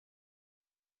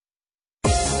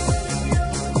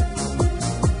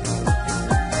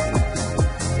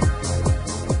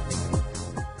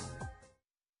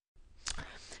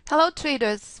Hello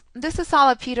traders, this is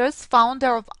Ala Peters,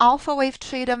 founder of Alpha Wave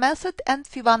Trader Method and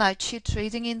Fibonacci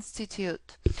Trading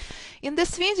Institute. In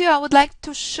this video I would like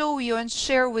to show you and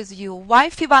share with you why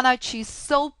Fibonacci is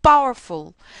so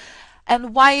powerful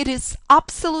and why it is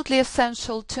absolutely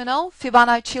essential to know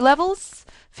Fibonacci levels,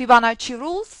 Fibonacci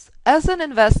rules as an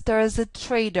investor, as a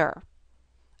trader,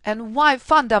 and why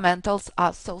fundamentals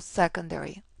are so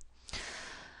secondary.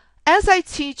 As I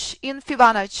teach in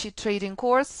Fibonacci trading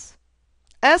course,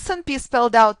 S&P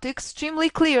spelled out extremely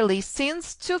clearly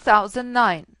since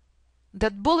 2009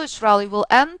 that bullish rally will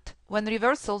end when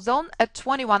reversal zone at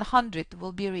 2100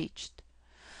 will be reached.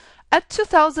 At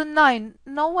 2009,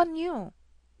 no one knew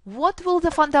what will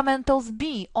the fundamentals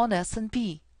be on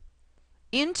S&P.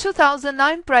 In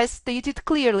 2009, price stated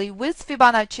clearly with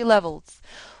Fibonacci levels,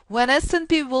 when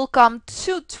S&P will come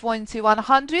to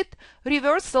 2100,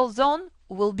 reversal zone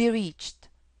will be reached.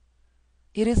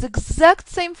 It is exact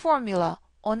same formula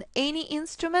on any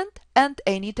instrument and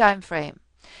any time frame.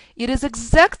 It is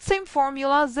exact same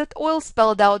formula that oil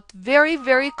spelled out very,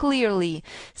 very clearly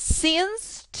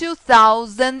since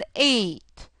 2008.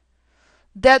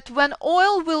 That when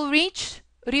oil will reach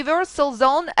reversal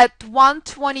zone at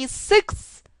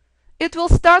 126, it will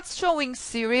start showing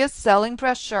serious selling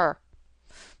pressure.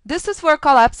 This is where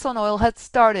collapse on oil had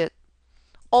started.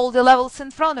 All the levels in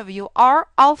front of you are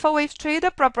Alpha Wave Trader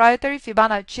proprietary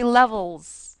Fibonacci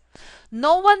levels.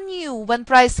 No one knew when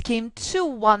price came to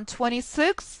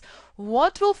 126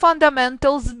 what will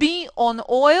fundamentals be on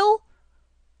oil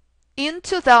in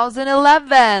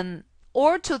 2011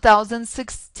 or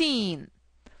 2016.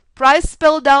 Price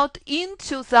spelled out in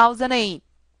 2008.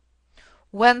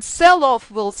 When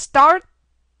sell-off will start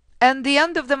and the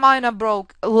end of the minor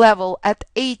broke level at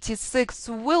 86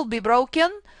 will be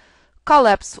broken,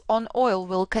 collapse on oil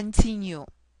will continue.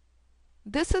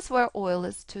 This is where oil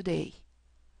is today.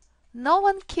 No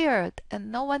one cared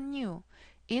and no one knew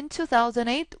in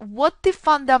 2008 what the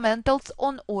fundamentals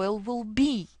on oil will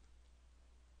be.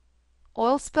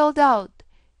 Oil spelled out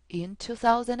in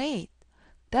 2008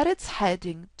 that it's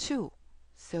heading to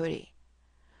 30.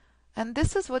 And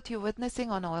this is what you're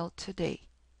witnessing on oil today.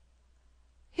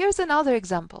 Here's another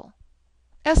example.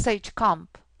 SH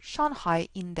Comp, Shanghai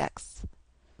Index.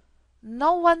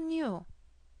 No one knew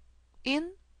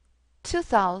in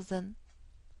 2014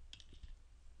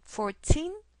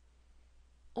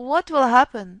 what will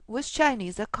happen with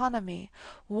Chinese economy.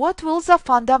 What will the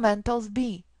fundamentals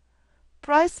be?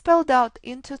 Price spelled out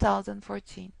in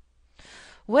 2014.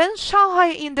 When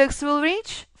Shanghai Index will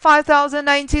reach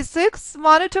 5096,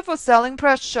 monitor for selling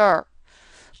pressure.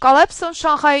 Collapse on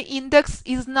Shanghai Index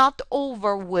is not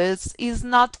over with, is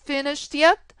not finished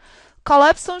yet.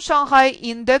 Collapse on Shanghai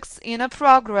Index in a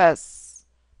progress.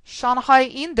 Shanghai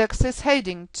Index is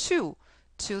heading to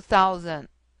 2000.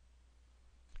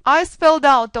 I spelled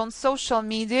out on social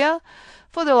media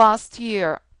for the last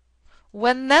year.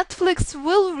 When Netflix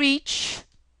will reach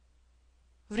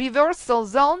reversal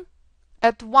zone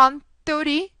at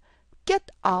 130, get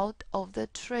out of the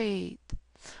trade.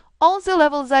 All the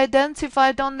levels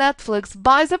identified on Netflix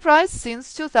by the price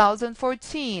since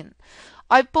 2014.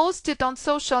 I posted on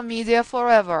social media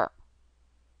forever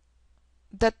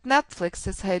that Netflix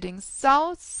is heading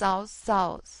south, south,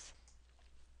 south.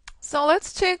 So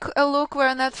let's take a look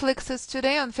where Netflix is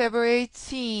today on February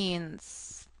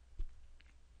 18th.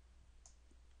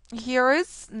 Here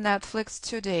is Netflix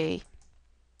today.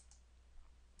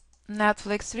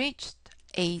 Netflix reached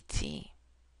 80.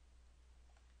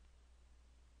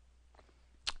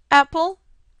 Apple,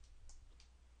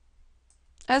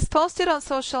 as posted on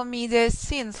social media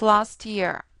since last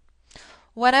year,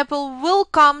 when Apple will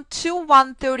come to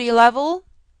 130 level,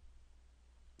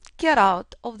 get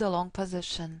out of the long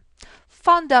position.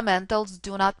 Fundamentals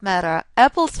do not matter.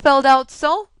 Apple spelled out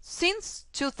so since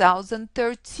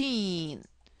 2013.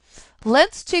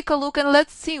 Let's take a look and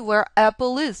let's see where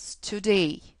Apple is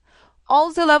today.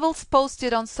 All the levels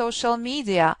posted on social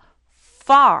media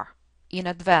far in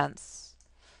advance.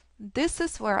 This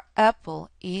is where Apple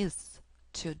is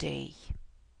today.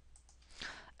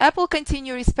 Apple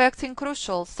continue respecting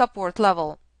crucial support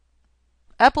level.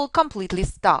 Apple completely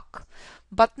stuck.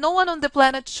 But no one on the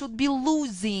planet should be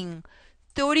losing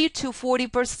 30 to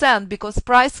 40% because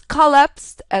price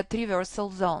collapsed at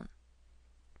reversal zone.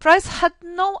 Price had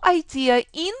no idea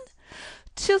in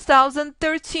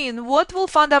 2013 what will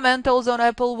fundamentals on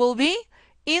Apple will be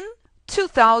in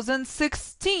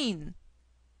 2016.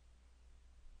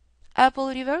 Apple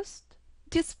reversed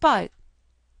despite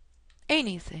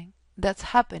anything that's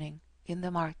happening in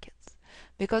the markets,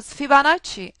 because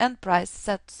Fibonacci and price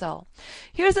said so.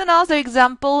 Here's another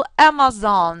example,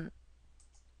 Amazon.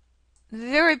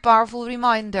 Very powerful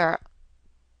reminder.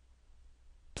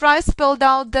 Price spelled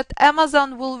out that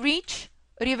Amazon will reach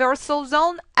reversal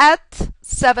zone at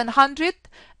 700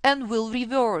 and will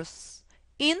reverse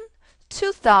in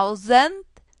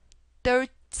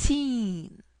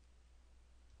 2013.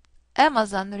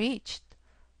 Amazon reached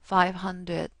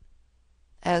 500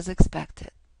 as expected.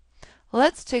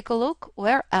 Let's take a look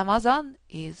where Amazon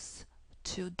is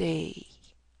today.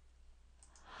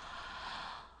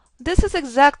 This is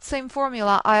exact same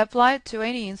formula I applied to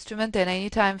any instrument in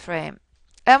any time frame.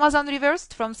 Amazon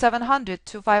reversed from 700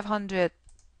 to 500.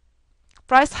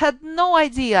 Price had no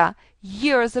idea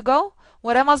years ago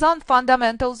what Amazon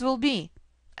fundamentals will be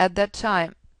at that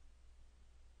time.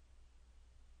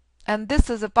 And this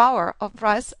is the power of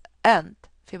price and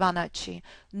Fibonacci.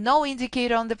 No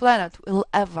indicator on the planet will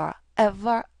ever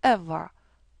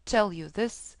tell you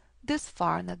this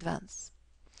far in advance.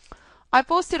 I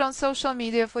posted on social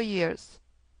media for years.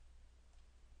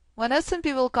 When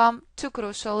S&P will come to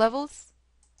crucial levels,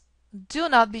 do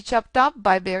not be chopped up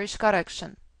by bearish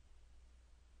correction.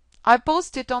 I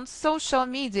posted on social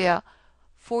media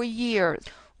for years.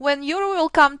 When euro will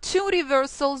come to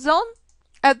reversal zone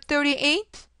at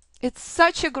 38, it's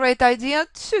such a great idea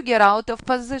to get out of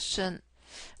position,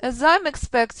 as I'm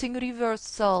expecting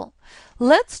reversal.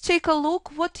 Let's take a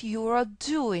look what euro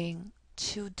doing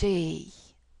today.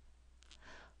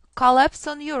 Collapse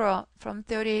on euro from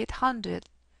 3,800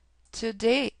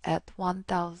 today at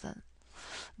 1,000.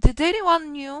 Did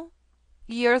anyone knew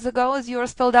years ago, as euro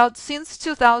spelled out since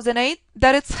 2008,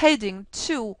 that it's heading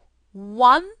to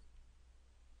 1?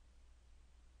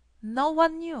 No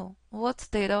one knew what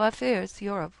state of affairs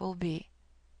Europe will be.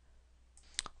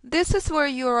 This is where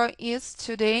euro is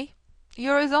today.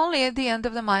 Euro is only at the end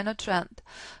of the minor trend.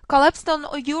 Collapse on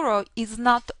euro is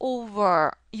not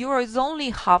over. Euro is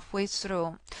only halfway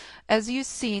through. As you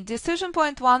see, decision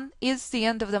point 1 is the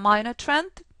end of the minor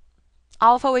trend.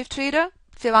 Alpha Wave Trader,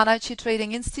 Fibonacci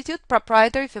Trading Institute,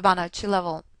 proprietary Fibonacci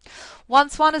level.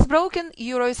 Once 1 is broken,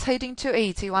 euro is heading to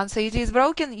 80. Once 80 is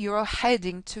broken, euro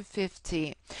heading to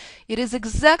 50. It is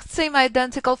exact same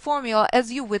identical formula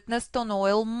as you witnessed on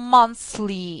oil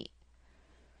monthly.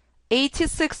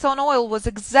 86 on oil was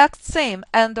exact same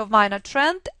end of minor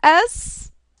trend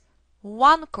as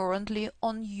 1 currently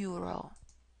on euro.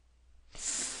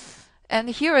 And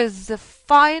here is the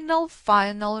final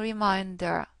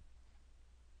reminder.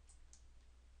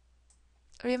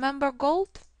 Remember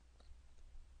gold?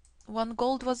 When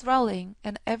gold was rallying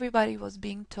and everybody was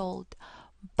being told,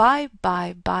 buy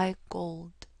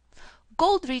gold.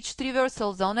 Gold reached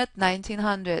reversal zone at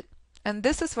 1900, and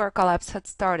this is where collapse had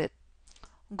started.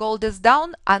 Gold is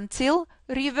down until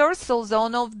reversal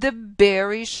zone of the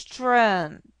bearish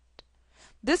trend.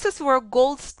 This is where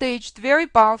gold staged very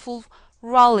powerful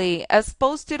rally as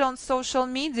posted on social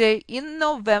media in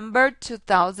November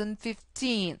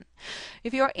 2015.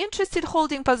 If you are interested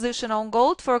holding position on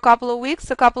gold for a couple of weeks,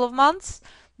 a couple of months,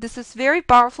 this is very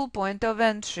powerful point of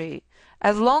entry.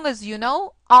 As long as you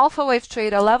know Alpha Wave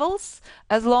Trader levels,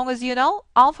 as long as you know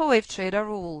Alpha Wave Trader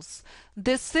rules.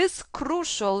 This is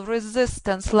crucial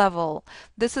resistance level.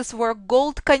 This is where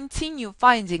gold continue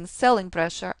finding selling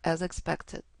pressure as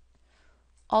expected.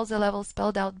 All the levels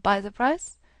spelled out by the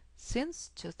price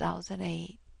since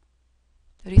 2008.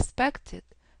 Respected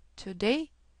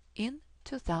today in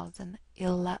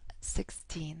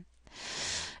 2016.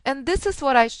 And this is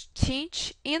what I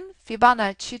teach in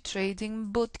Fibonacci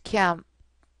Trading Bootcamp.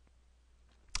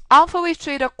 Alpha Wave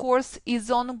Trader course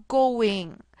is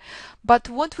ongoing, but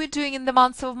what we're doing in the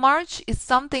month of March is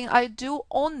something I do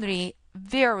only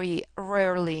very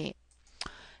rarely.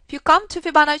 If you come to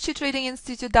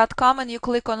FibonacciTradingInstitute.com and you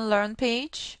click on Learn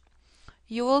page,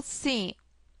 you will see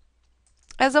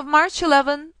as of March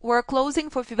 11, we're closing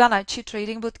for Fibonacci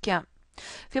Trading Bootcamp.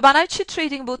 Fibonacci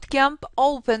Trading Bootcamp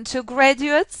open to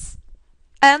graduates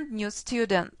and new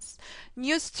students.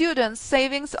 New students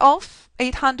savings of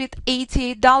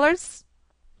 $888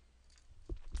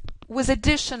 with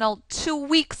additional 2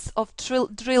 weeks of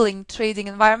drilling trading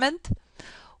environment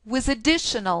with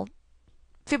additional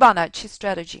Fibonacci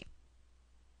strategy.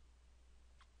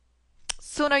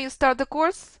 Sooner you start the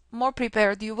course, more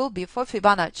prepared you will be for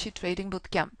Fibonacci Trading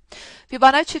Bootcamp.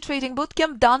 Fibonacci Trading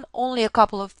Bootcamp done only a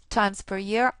couple of times per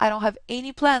year. I don't have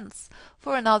any plans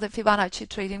for another Fibonacci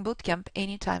Trading Bootcamp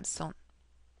anytime soon.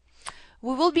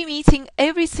 We will be meeting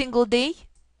every single day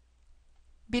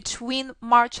between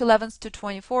March 11th to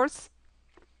 24th.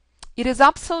 It is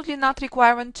absolutely not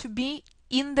required to be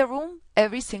in the room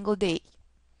every single day.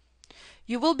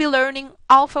 You will be learning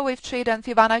Alpha Wave Trader and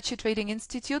Fibonacci Trading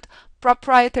Institute,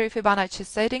 proprietary Fibonacci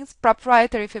settings,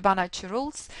 proprietary Fibonacci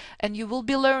rules, and you will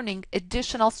be learning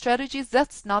additional strategies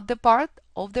that's not the part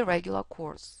of the regular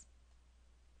course.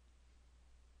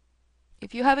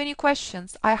 If you have any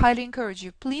questions, I highly encourage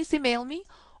you, please email me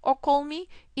or call me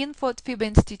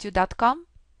info@fibainstitute.com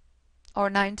or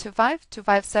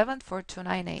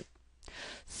 925-257-4298.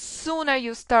 Sooner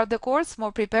you start the course,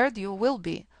 more prepared you will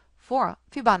be for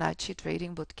Fibonacci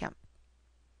Trading Bootcamp.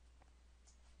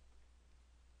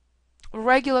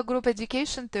 Regular group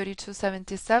education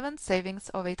 $32.77, savings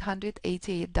of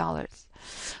 $888.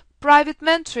 Private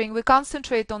mentoring, we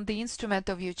concentrate on the instrument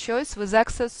of your choice with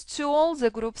access to all the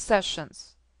group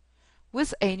sessions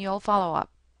with annual follow-up.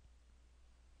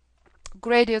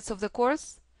 Graduates of the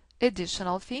course,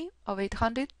 additional fee of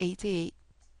 $888.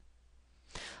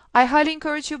 I highly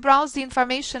encourage you to browse the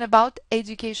information about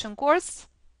education course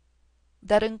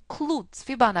that includes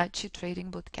Fibonacci Trading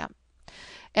Bootcamp.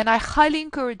 And I highly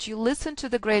encourage you to listen to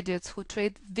the graduates who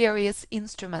trade various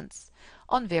instruments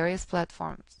on various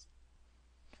platforms,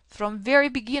 from very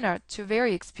beginner to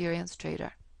very experienced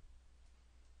trader.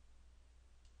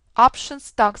 Options,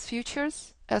 stocks,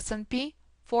 futures, S&P,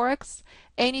 Forex,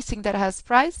 anything that has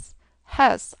price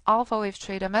has Alpha Wave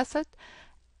Trader method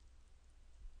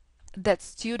that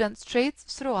students trade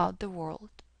throughout the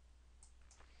world.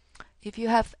 If you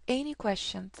have any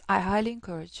questions, I highly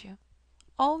encourage you.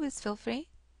 Always feel free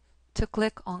to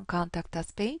click on Contact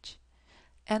Us page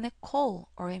and call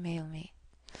or email me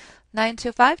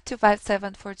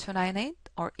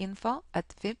 925-257-4298 or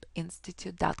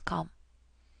info@fibinstitute.com.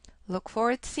 Look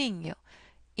forward to seeing you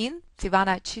in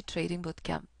Fibonacci Trading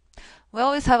Bootcamp. We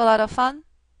always have a lot of fun.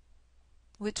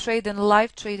 We trade in a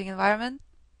live trading environment.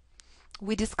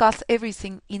 We discuss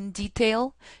everything in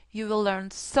detail. You will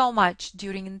learn so much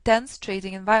during intense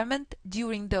trading environment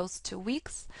during those 2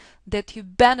 weeks that you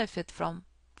benefit from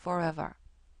forever.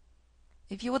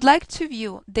 If you would like to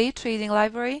view day trading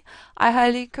library, I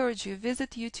highly encourage you to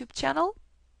visit YouTube channel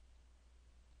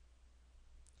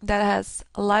that has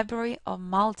a library of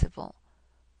multiple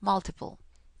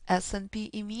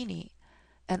S&P E-mini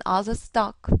and other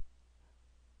stock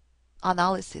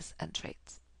analysis and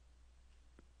trades.